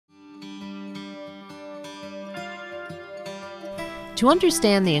To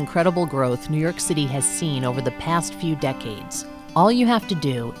understand the incredible growth New York City has seen over the past few decades, all you have to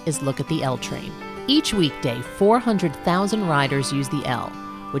do is look at the L train. Each weekday, 400,000 riders use the L,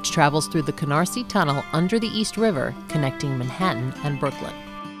 which travels through the Canarsie Tunnel under the East River, connecting Manhattan and Brooklyn.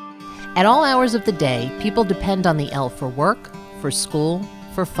 At all hours of the day, people depend on the L for work, for school,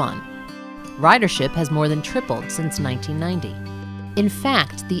 for fun. Ridership has more than tripled since 1990. In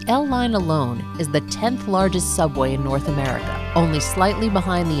fact, the L line alone is the 10th largest subway in North America, only slightly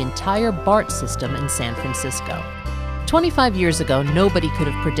behind the entire BART system in San Francisco. 25 years ago, nobody could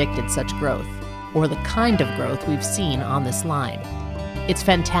have predicted such growth, or the kind of growth we've seen on this line. It's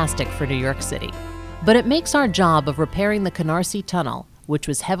fantastic for New York City, but it makes our job of repairing the Canarsie Tunnel, which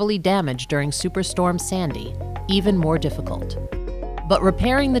was heavily damaged during Superstorm Sandy, even more difficult. But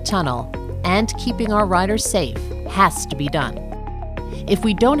repairing the tunnel and keeping our riders safe has to be done. If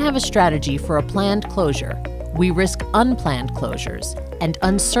we don't have a strategy for a planned closure, we risk unplanned closures and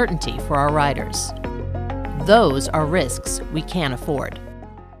uncertainty for our riders. Those are risks we can't afford.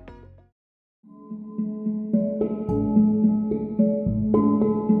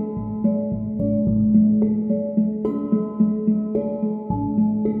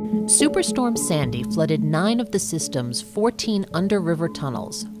 Superstorm Sandy flooded 9 of the system's 14 under-river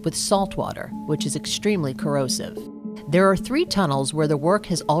tunnels with salt water, which is extremely corrosive. There are 3 tunnels where the work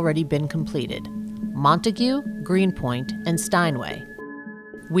has already been completed: Montague, Greenpoint, and Steinway.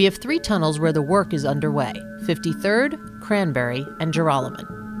 We have 3 tunnels where the work is underway: 53rd, Cranberry, and Joralemon.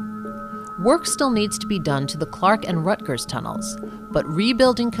 Work still needs to be done to the Clark and Rutgers tunnels, but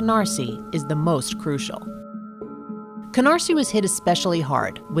rebuilding Canarsie is the most crucial. Canarsie was hit especially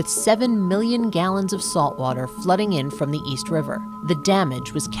hard, with 7 million gallons of salt water flooding in from the East River. The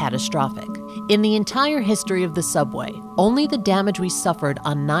damage was catastrophic. In the entire history of the subway, only the damage we suffered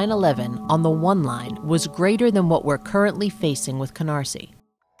on 9/11 on the one line was greater than what we're currently facing with Canarsie.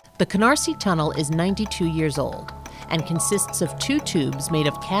 The Canarsie Tunnel is 92 years old and consists of 2 tubes made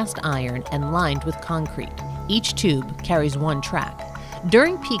of cast iron and lined with concrete. Each tube carries 1 track.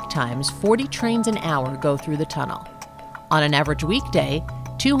 During peak times, 40 trains an hour go through the tunnel. On an average weekday,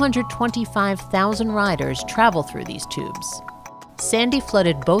 225,000 riders travel through these tubes. Sandy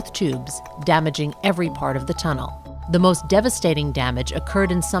flooded both tubes, damaging every part of the tunnel. The most devastating damage occurred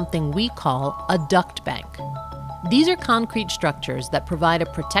in something we call a duct bank. These are concrete structures that provide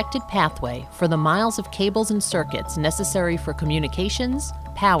a protected pathway for the miles of cables and circuits necessary for communications,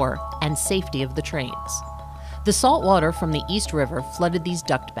 power, and safety of the trains. The salt water from the East River flooded these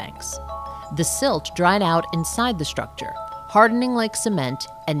duct banks. The silt dried out inside the structure, hardening like cement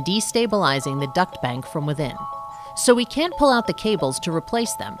and destabilizing the duct bank from within. So we can't pull out the cables to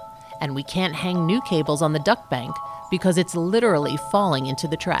replace them, and we can't hang new cables on the duct bank because it's literally falling into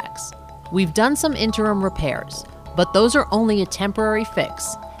the tracks. We've done some interim repairs, but those are only a temporary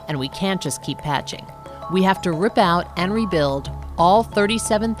fix, and we can't just keep patching. We have to rip out and rebuild all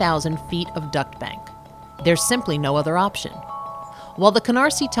 37,000 feet of duct bank. There's simply no other option. While the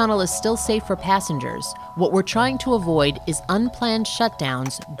Canarsie Tunnel is still safe for passengers, what we're trying to avoid is unplanned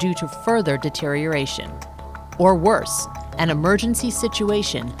shutdowns due to further deterioration. Or worse, an emergency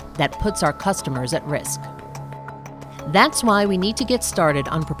situation that puts our customers at risk. That's why we need to get started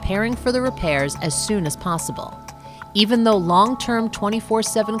on preparing for the repairs as soon as possible, even though long-term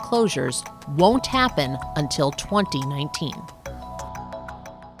 24/7 closures won't happen until 2019.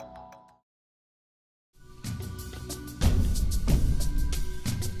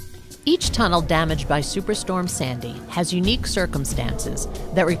 Each tunnel damaged by Superstorm Sandy has unique circumstances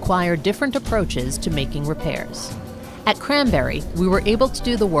that require different approaches to making repairs. At Cranberry, we were able to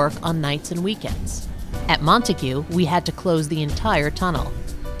do the work on nights and weekends. At Montague, we had to close the entire tunnel.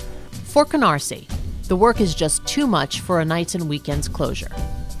 For Canarsie, the work is just too much for a nights and weekends closure.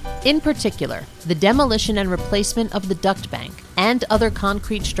 In particular, the demolition and replacement of the duct bank and other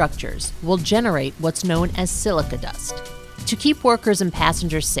concrete structures will generate what's known as silica dust. To keep workers and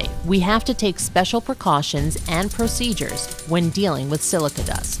passengers safe, we have to take special precautions and procedures when dealing with silica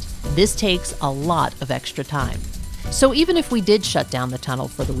dust. This takes a lot of extra time. So even if we did shut down the tunnel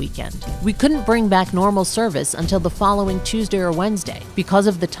for the weekend, we couldn't bring back normal service until the following Tuesday or Wednesday because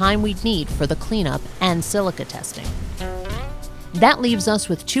of the time we'd need for the cleanup and silica testing. That leaves us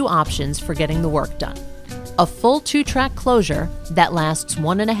with 2 options for getting the work done: a full 2-track closure that lasts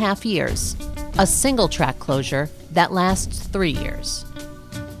 1.5 years, a single-track closure that lasts 3 years.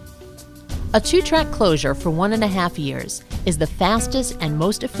 A 2-track closure for 1.5 years is the fastest and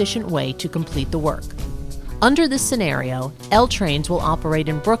most efficient way to complete the work. Under this scenario, L trains will operate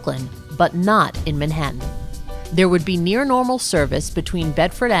in Brooklyn, but not in Manhattan. There would be near normal service between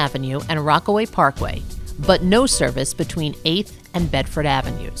Bedford Avenue and Rockaway Parkway, but no service between 8th and Bedford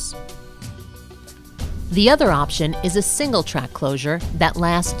Avenues. The other option is a single-track closure that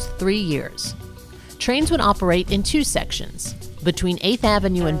lasts 3 years. Trains would operate in 2 sections, between 8th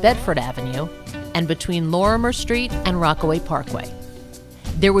Avenue and Bedford Avenue, and between Lorimer Street and Rockaway Parkway.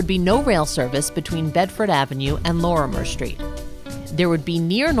 There would be no rail service between Bedford Avenue and Lorimer Street. There would be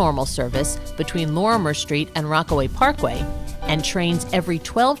near normal service between Lorimer Street and Rockaway Parkway, and trains every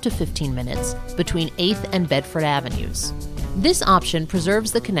 12 to 15 minutes between 8th and Bedford Avenues. This option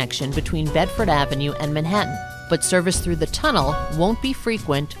preserves the connection between Bedford Avenue and Manhattan, but service through the tunnel won't be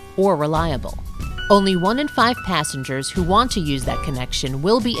frequent or reliable. Only 1 in 5 passengers who want to use that connection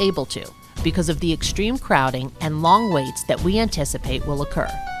will be able to, because of the extreme crowding and long waits that we anticipate will occur.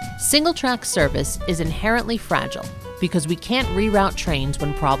 Single-track service is inherently fragile because we can't reroute trains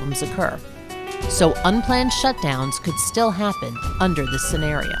when problems occur. So unplanned shutdowns could still happen under this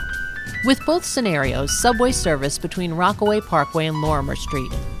scenario. With both scenarios, subway service between Rockaway Parkway and Lorimer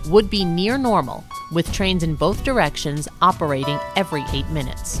Street would be near normal, with trains in both directions operating every 8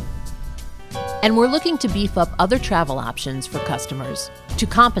 minutes. And we're looking to beef up other travel options for customers to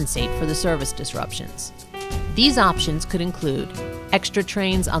compensate for the service disruptions. These options could include extra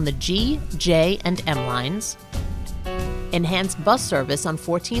trains on the G, J, and M lines, enhanced bus service on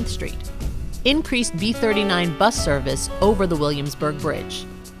 14th Street, increased B39 bus service over the Williamsburg Bridge,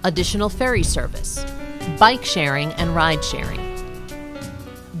 additional ferry service, bike sharing and ride sharing.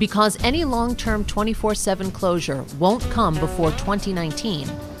 Because any long-term 24/7 closure won't come before 2019,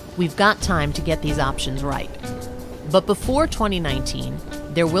 we've got time to get these options right. But before 2019,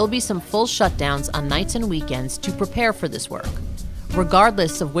 there will be some full shutdowns on nights and weekends to prepare for this work,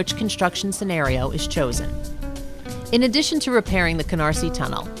 regardless of which construction scenario is chosen. In addition to repairing the Canarsie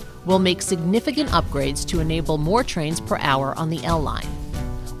Tunnel, we'll make significant upgrades to enable more trains per hour on the L line.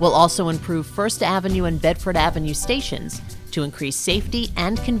 We'll also improve First Avenue and Bedford Avenue stations to increase safety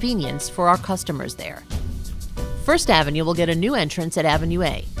and convenience for our customers there. First Avenue will get a new entrance at Avenue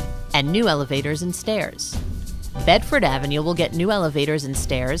A and new elevators and stairs. Bedford Avenue will get new elevators and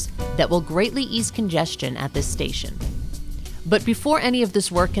stairs that will greatly ease congestion at this station. But before any of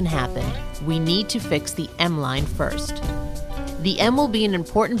this work can happen, we need to fix the M line first. The M will be an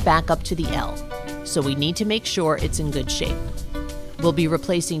important backup to the L, so we need to make sure it's in good shape. We'll be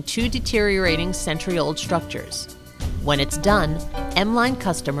replacing 2 deteriorating century-old structures. When it's done, M-Line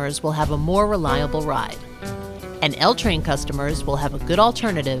customers will have a more reliable ride, and L-Train customers will have a good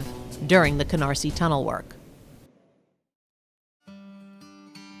alternative during the Canarsie Tunnel work.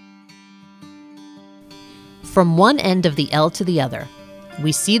 From one end of the L to the other,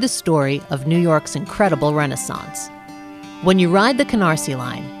 we see the story of New York's incredible Renaissance. When you ride the Canarsie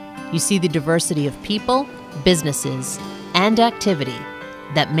line, you see the diversity of people, businesses, and activity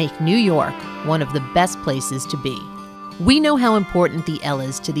that make New York one of the best places to be. We know how important the L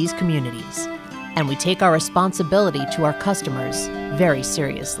is to these communities, and we take our responsibility to our customers very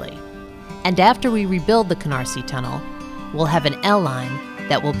seriously. And after we rebuild the Canarsie Tunnel, we'll have an L line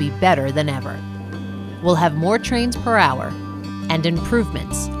that will be better than ever. We'll have more trains per hour and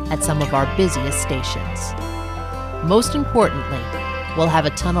improvements at some of our busiest stations. Most importantly, we'll have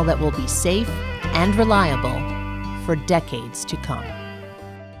a tunnel that will be safe and reliable for decades to come.